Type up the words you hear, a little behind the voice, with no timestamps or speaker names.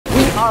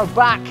are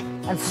back,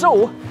 and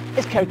so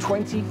is cow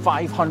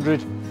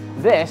 2500.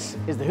 This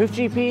is the Hoof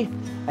GP,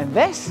 and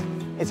this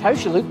is how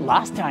she looked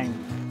last time.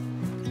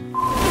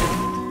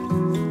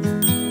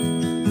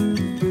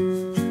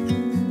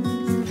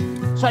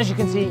 So as you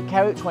can see,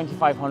 cow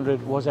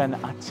 2500 was in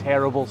a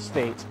terrible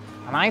state.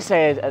 And I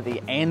said at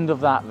the end of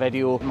that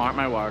video, mark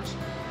my words,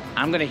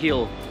 I'm gonna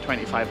heal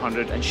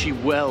 2500 and she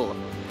will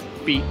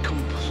be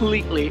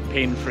completely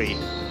pain-free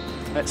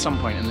at some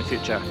point in the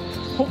future.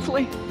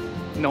 Hopefully,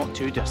 not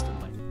too distantly.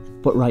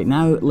 But right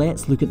now,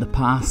 let's look at the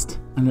past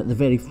and at the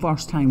very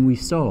first time we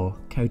saw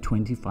cow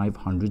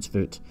 2500's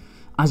foot.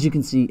 As you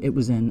can see, it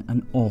was in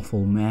an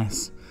awful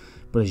mess.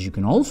 But as you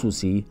can also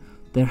see,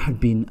 there had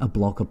been a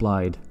block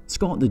applied.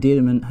 Scott the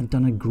dairyman had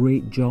done a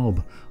great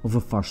job of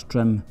a first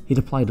trim. He'd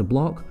applied a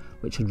block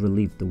which had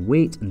relieved the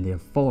weight and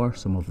therefore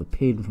some of the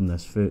pain from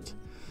this foot.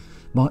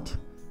 But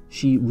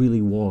she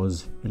really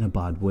was in a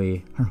bad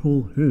way. Her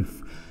whole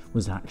hoof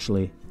was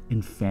actually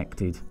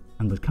infected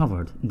and was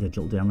covered in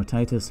digital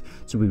dermatitis.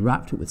 So we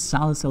wrapped it with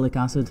salicylic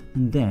acid,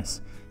 and this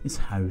is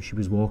how she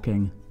was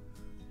walking.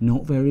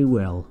 Not very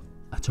well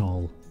at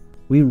all.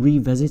 We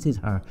revisited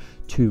her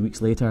 2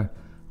 weeks later,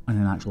 and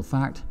in actual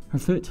fact, her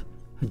foot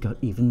had got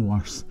even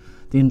worse.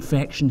 The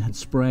infection had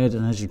spread,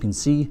 and as you can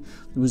see,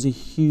 there was a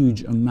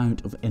huge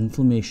amount of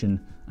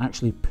inflammation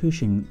actually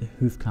pushing the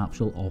hoof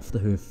capsule off the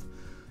hoof,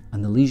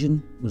 and the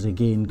lesion was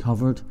again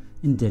covered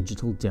in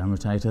digital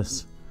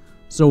dermatitis.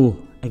 So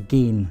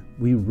again,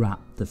 we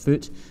wrapped the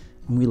foot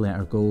and we let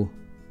her go.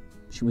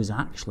 She was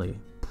actually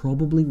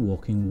probably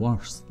walking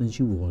worse than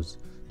she was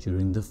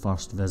during the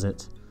first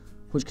visit,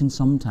 which can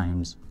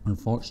sometimes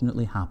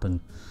unfortunately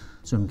happen.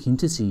 So I'm keen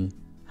to see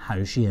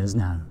how she is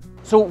now.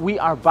 So we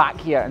are back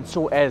here, and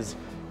so is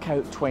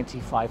cow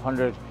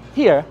 2500.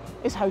 Here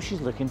is how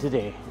she's looking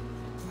today.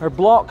 Her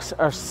blocks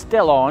are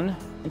still on,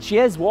 and she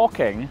is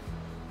walking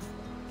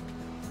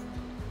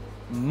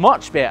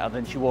much better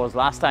than she was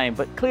last time,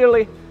 but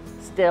clearly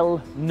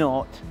still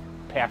not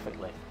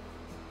perfectly.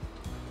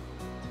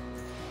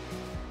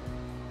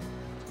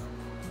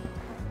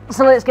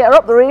 So let's get her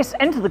up the race,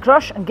 into the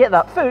crush, and get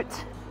that foot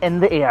in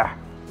the air.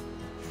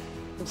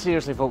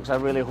 Seriously folks, I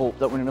really hope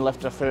that when we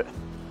lift her foot,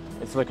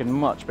 it's looking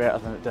much better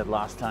than it did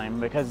last time,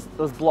 because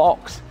those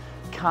blocks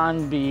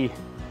can be,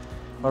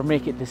 or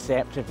make it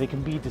deceptive. They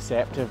can be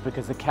deceptive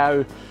because the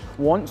cow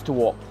wants to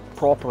walk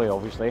properly,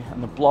 obviously,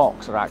 and the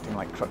blocks are acting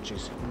like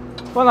crutches.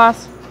 Come on,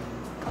 lass.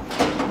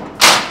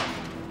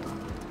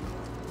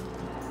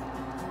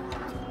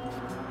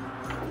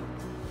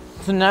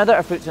 So now that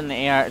our foot's in the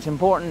air, it's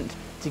important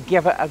to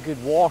give it a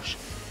good wash.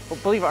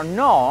 But believe it or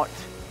not,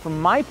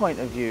 from my point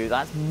of view,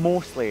 that's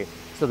mostly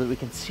so that we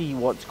can see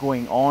what's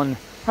going on.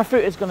 Her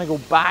foot is going to go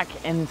back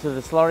into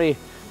the slurry.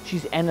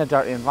 She's in a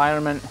dirty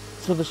environment,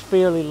 so there's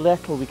fairly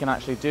little we can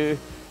actually do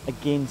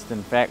against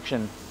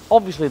infection.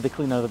 Obviously, the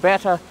cleaner the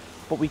better,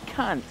 but we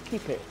can't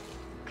keep it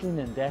clean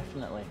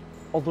indefinitely,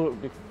 although it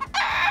would be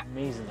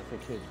amazing if we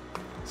could.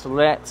 So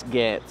let's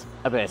get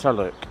a better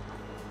look.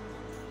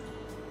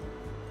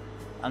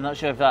 I'm not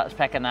sure if that's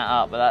picking that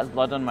up, but that's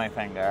blood on my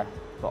finger.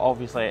 But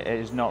obviously it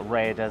is not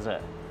red, is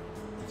it?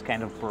 It's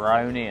kind of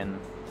browny and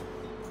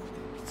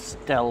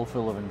still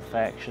full of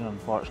infection,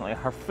 unfortunately.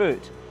 Her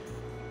foot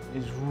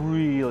is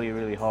really,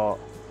 really hot.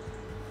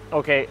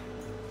 Okay,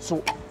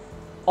 so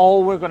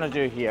all we're going to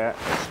do here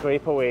is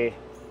scrape away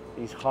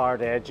these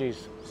hard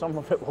edges. Some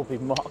of it will be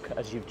muck,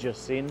 as you've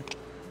just seen,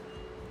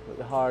 but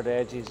the hard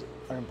edges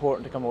are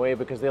important to come away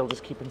because they'll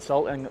just keep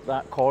insulting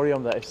that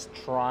corium that is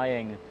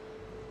trying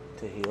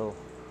to heal.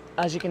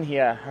 As you can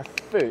hear, her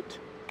foot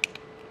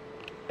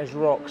is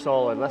rock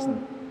solid.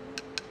 Listen,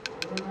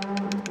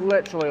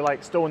 literally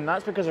like stone.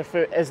 That's because her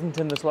foot isn't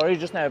in the slurry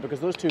just now,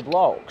 because those two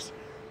blocks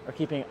are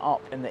keeping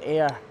up in the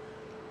air.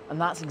 And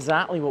that's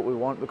exactly what we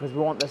want, because we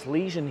want this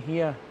lesion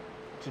here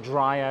to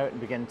dry out and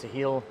begin to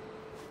heal.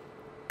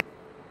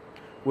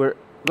 We're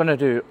going to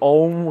do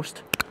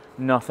almost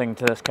nothing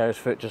to this cow's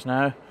foot just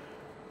now.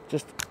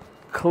 Just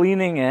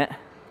cleaning it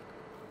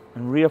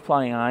and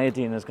reapplying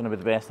iodine is going to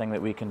be the best thing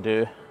that we can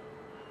do.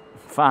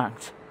 In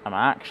fact, I'm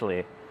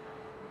actually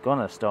going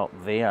to stop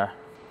there.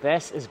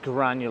 This is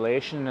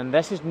granulation, and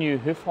this is new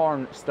hoof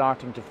horn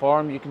starting to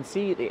form. You can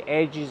see the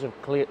edges have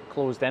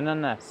closed in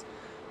on this.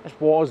 This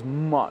was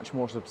much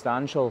more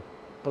substantial.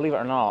 Believe it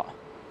or not,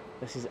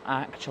 this is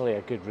actually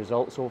a good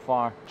result so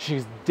far.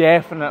 She's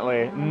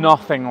definitely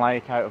nothing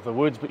like out of the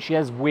woods, but she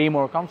is way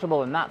more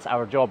comfortable, and that's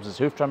our jobs as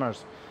hoof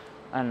trimmers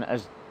and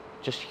as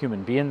just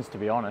human beings, to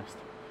be honest.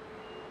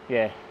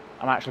 Yeah,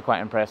 I'm actually quite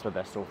impressed with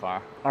this so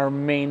far. Our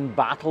main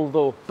battle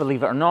though,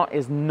 believe it or not,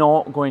 is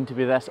not going to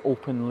be this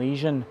open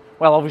lesion.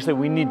 Well, obviously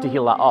we need to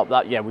heal that up.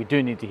 Yeah, we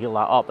do need to heal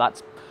that up.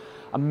 That's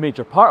a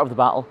major part of the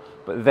battle,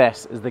 but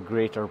this is the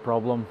greater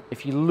problem.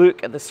 If you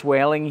look at the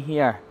swelling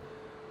here,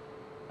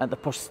 at the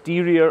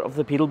posterior of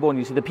the pedal bone,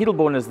 you see the pedal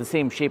bone is the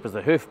same shape as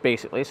the hoof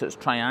basically, so it's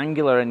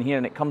triangular in here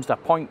and it comes to a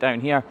point down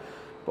here.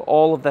 But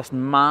all of this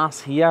mass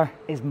here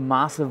is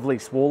massively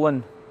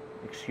swollen,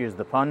 excuse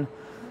the pun,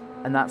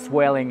 and that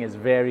swelling is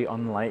very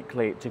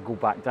unlikely to go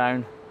back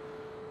down.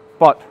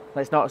 But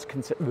let's not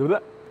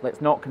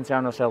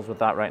concern ourselves with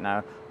that right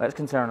now. Let's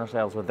concern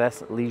ourselves with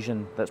this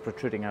lesion that's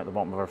protruding out the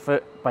bottom of her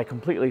foot by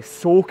completely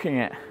soaking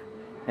it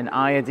in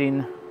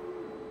iodine.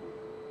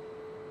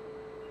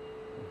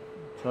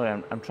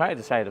 Sorry, I'm trying to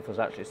decide if there's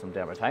actually some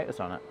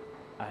dermatitis on it.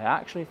 I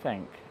actually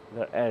think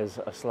there is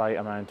a slight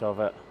amount of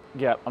it.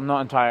 Yeah, I'm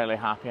not entirely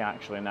happy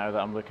actually now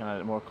that I'm looking at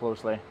it more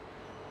closely.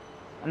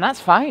 And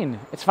that's fine.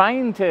 It's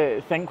fine to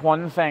think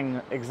one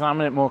thing,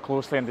 examine it more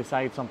closely and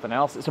decide something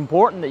else. It's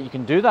important that you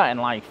can do that in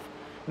life,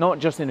 not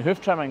just in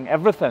hoof trimming,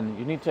 everything.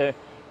 You need to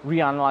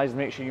reanalyze and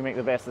make sure you make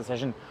the best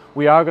decision.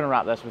 We are going to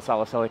wrap this with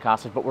salicylic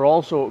acid, but we're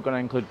also going to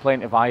include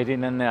plenty of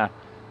iodine in there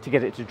to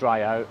get it to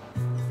dry out.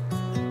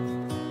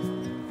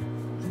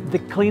 The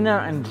cleaner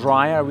and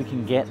drier we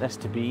can get this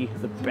to be,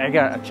 the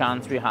bigger a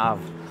chance we have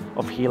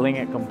of healing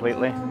it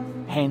completely.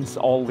 Hence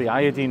all the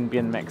iodine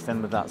being mixed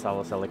in with that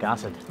salicylic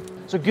acid.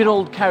 So good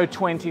old cow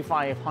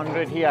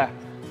 2500 here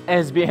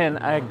is being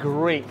a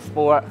great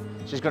sport.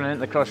 She's going into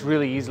the crush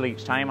really easily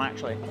each time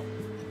actually.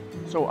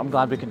 So I'm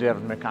glad we can do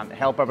everything we can to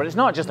help her, but it's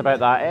not just about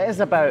that, it is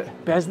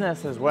about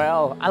business as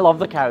well. I love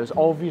the cows,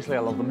 obviously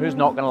I love them. Who's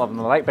not going to love them?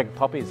 They're like big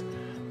puppies.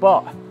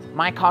 But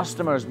my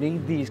customers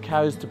need these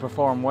cows to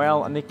perform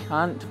well, and they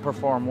can't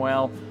perform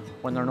well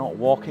when they're not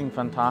walking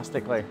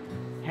fantastically.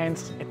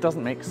 Hence, it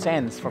doesn't make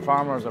sense for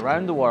farmers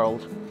around the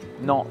world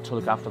not to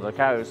look after their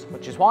cows,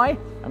 which is why,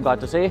 I'm glad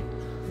to say,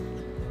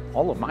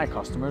 all of my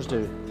customers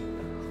do.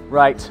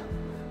 Right,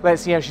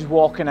 let's see how she's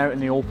walking out in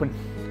the open.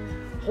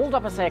 Hold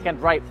up a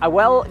second, right,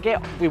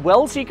 we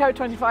will see cow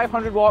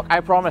 2500 walk,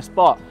 I promise,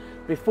 but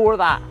before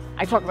that,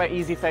 I talk about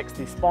EASYFIX,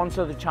 they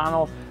sponsor the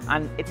channel,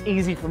 and it's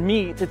easy for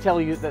me to tell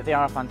you that they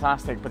are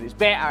fantastic, but it's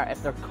better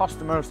if their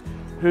customers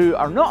who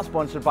are not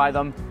sponsored by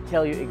them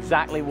tell you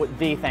exactly what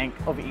they think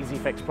of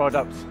EASYFIX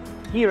products.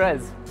 Here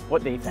is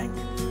what they think.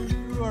 If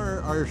you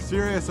are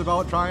serious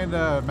about trying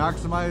to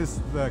maximize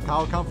the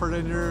cow comfort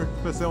in your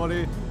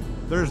facility,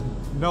 there's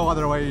no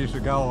other way you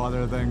should go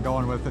other than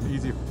going with an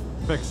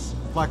EASYFIX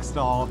Flex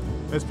stall.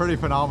 It's pretty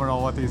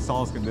phenomenal what these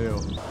stalls can do.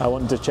 I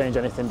wanted to change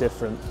anything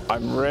different.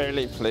 I'm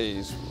really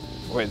pleased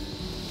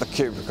with the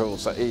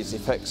cubicles that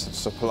EASYFIX have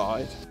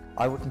supplied.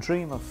 I wouldn't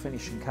dream of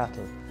finishing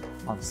cattle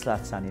on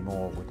slats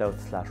anymore without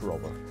flat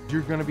rubber.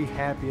 You're going to be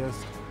happiest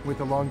with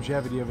the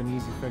longevity of an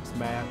EASYFIX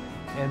mat,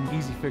 and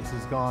EASYFIX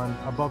has gone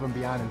above and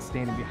beyond and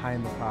standing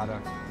behind the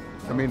product.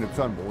 I mean, it's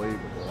unbelievable.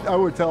 I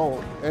would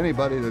tell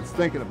anybody that's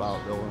thinking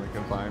about building a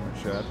confinement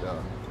shed,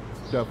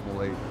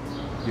 definitely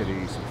get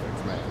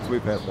EASYFIX mats.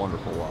 We've had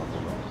wonderful luck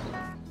with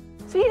them.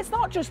 See, it's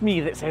not just me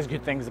that says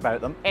good things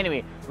about them.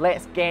 Anyway,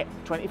 let's get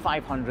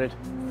 2500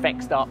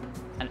 fixed up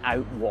and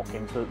out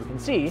walking so that we can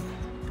see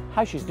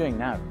how she's doing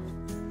now.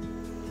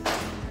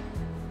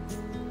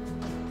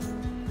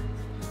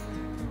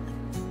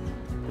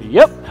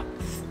 Yep,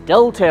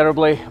 still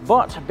terribly,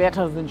 but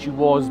better than she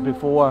was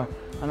before.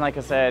 And like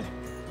I said,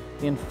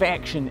 the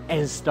infection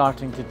is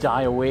starting to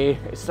die away.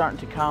 It's starting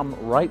to calm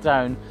right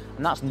down,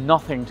 and that's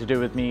nothing to do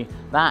with me.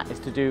 That is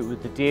to do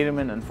with the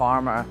dairyman and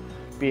farmer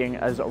being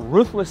as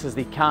ruthless as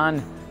they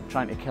can,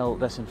 trying to kill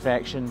this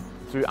infection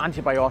through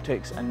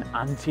antibiotics and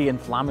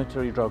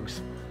anti-inflammatory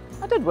drugs.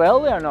 I did well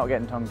there, not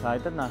getting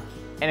tongue-tied, didn't I?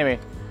 Anyway,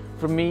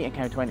 from me and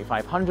Cow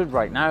 2500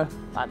 right now,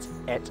 that's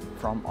it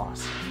from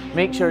us.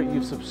 Make sure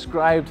you've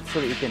subscribed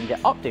so that you can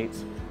get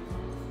updates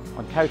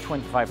on Cow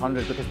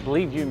 2500, because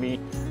believe you me,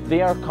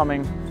 they are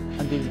coming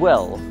and they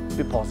will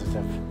be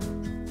positive.